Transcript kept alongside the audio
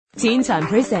Teen Time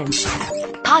Presents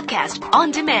Podcast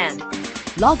on Demand.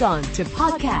 Log on to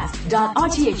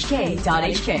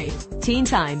podcast.rthk.hk. Teen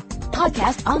Time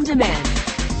Podcast on Demand.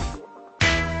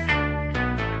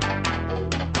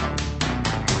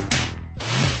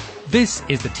 This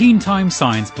is the Teen Time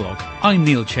Science Blog. I'm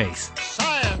Neil Chase.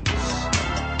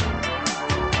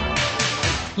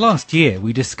 Last year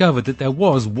we discovered that there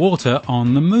was water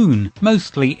on the moon,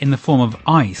 mostly in the form of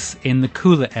ice in the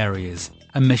cooler areas.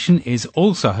 A mission is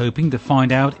also hoping to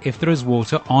find out if there is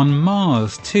water on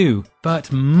Mars too. But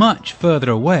much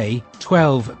further away,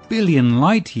 12 billion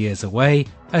light years away,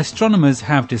 astronomers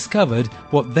have discovered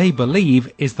what they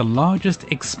believe is the largest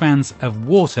expanse of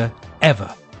water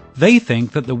ever. They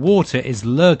think that the water is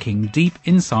lurking deep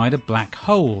inside a black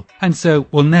hole, and so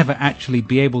we'll never actually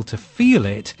be able to feel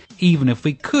it, even if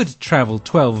we could travel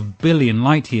 12 billion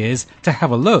light years to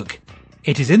have a look.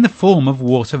 It is in the form of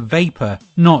water vapor,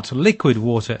 not liquid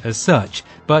water as such,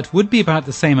 but would be about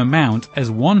the same amount as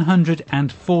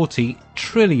 140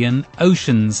 trillion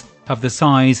oceans of the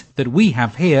size that we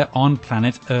have here on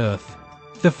planet Earth.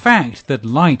 The fact that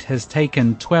light has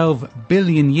taken 12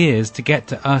 billion years to get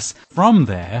to us from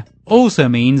there also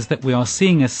means that we are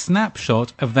seeing a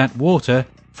snapshot of that water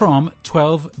from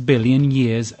 12 billion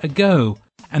years ago,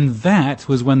 and that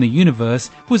was when the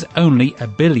universe was only a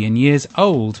billion years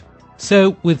old.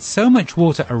 So, with so much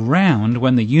water around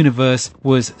when the universe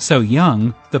was so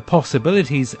young, the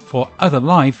possibilities for other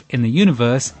life in the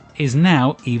universe is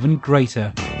now even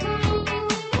greater.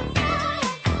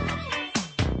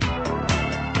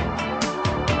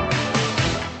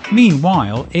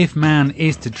 Meanwhile, if man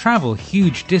is to travel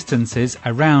huge distances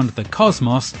around the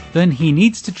cosmos, then he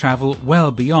needs to travel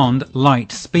well beyond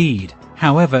light speed.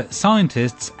 However,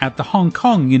 scientists at the Hong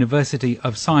Kong University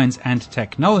of Science and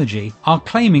Technology are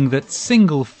claiming that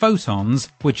single photons,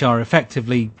 which are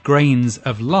effectively grains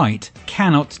of light,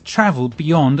 cannot travel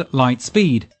beyond light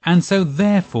speed, and so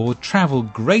therefore travel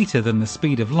greater than the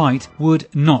speed of light would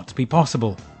not be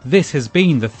possible. This has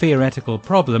been the theoretical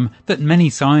problem that many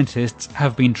scientists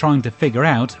have been trying to figure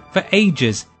out for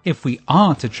ages. If we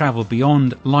are to travel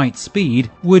beyond light speed,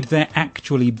 would there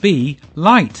actually be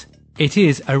light? It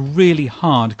is a really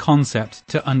hard concept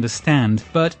to understand,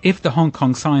 but if the Hong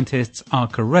Kong scientists are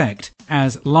correct,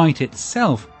 as light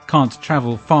itself can't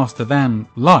travel faster than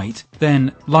light,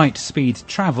 then light speed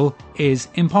travel is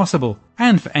impossible.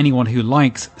 And for anyone who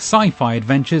likes sci-fi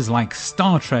adventures like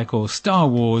Star Trek or Star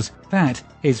Wars, that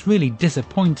is really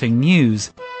disappointing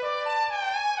news.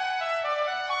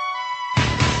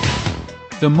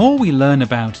 The more we learn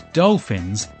about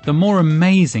dolphins, the more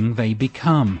amazing they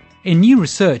become. In new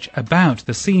research about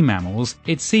the sea mammals,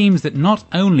 it seems that not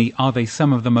only are they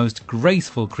some of the most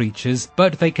graceful creatures,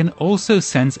 but they can also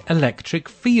sense electric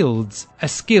fields, a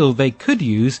skill they could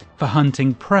use for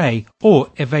hunting prey or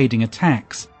evading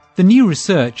attacks. The new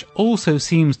research also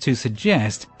seems to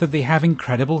suggest that they have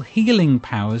incredible healing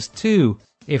powers too.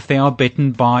 If they are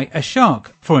bitten by a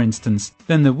shark, for instance,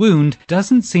 then the wound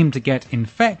doesn't seem to get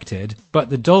infected,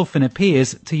 but the dolphin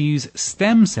appears to use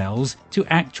stem cells to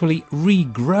actually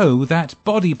regrow that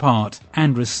body part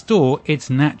and restore its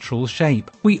natural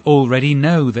shape. We already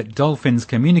know that dolphins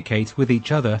communicate with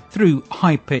each other through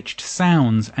high-pitched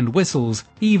sounds and whistles,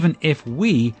 even if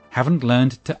we haven't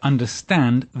learned to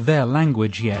understand their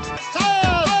language yet.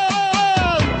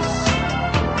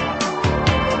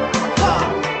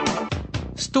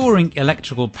 Storing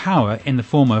electrical power in the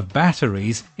form of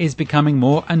batteries is becoming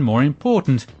more and more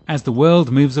important as the world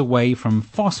moves away from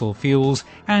fossil fuels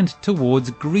and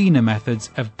towards greener methods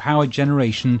of power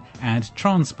generation and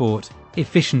transport.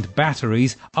 Efficient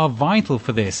batteries are vital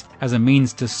for this as a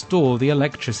means to store the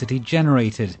electricity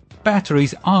generated.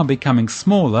 Batteries are becoming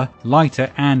smaller,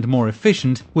 lighter and more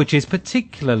efficient, which is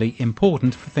particularly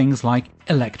important for things like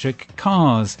electric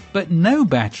cars. But no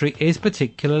battery is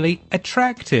particularly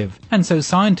attractive, and so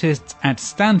scientists at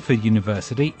Stanford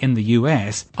University in the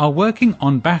US are working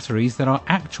on batteries that are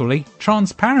actually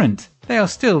transparent. They are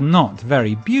still not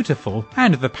very beautiful,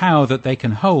 and the power that they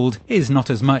can hold is not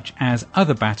as much as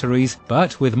other batteries,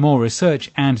 but with more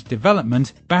research and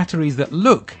development, batteries that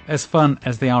look as fun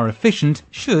as they are efficient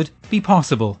should be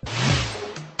possible.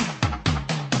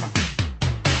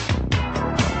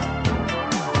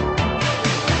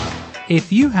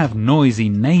 If you have noisy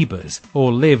neighbours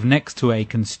or live next to a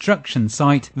construction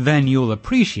site, then you'll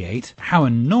appreciate how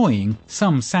annoying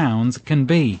some sounds can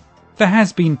be. There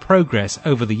has been progress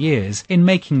over the years in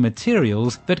making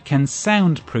materials that can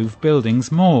soundproof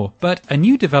buildings more, but a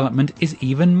new development is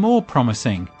even more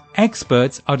promising.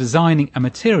 experts are designing a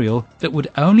material that would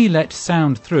only let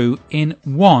sound through in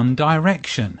one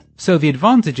direction. So the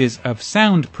advantages of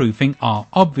soundproofing are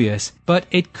obvious, but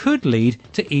it could lead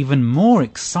to even more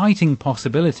exciting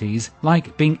possibilities,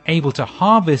 like being able to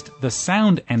harvest the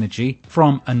sound energy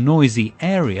from a noisy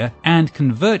area and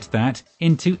convert that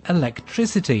into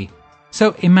electricity.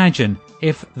 So imagine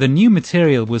if the new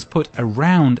material was put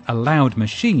around a loud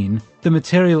machine, the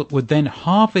material would then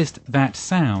harvest that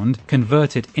sound,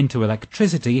 convert it into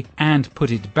electricity, and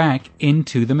put it back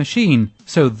into the machine,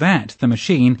 so that the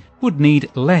machine would need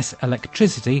less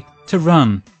electricity to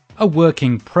run. A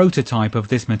working prototype of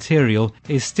this material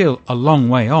is still a long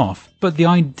way off, but the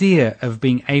idea of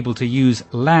being able to use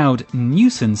loud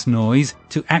nuisance noise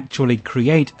to actually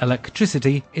create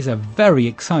electricity is a very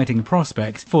exciting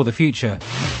prospect for the future.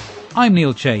 I'm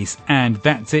Neil Chase, and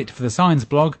that's it for the Science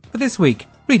Blog for this week.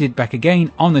 Read it back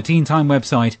again on the Teen Time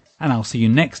website, and I'll see you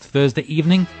next Thursday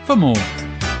evening for more.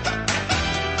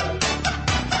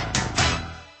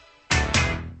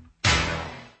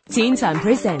 Teen Time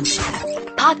Presents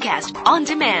Podcast on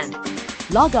Demand.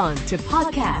 Log on to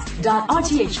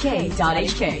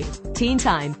podcast.rthk.hk. Teen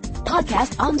Time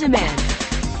Podcast on Demand.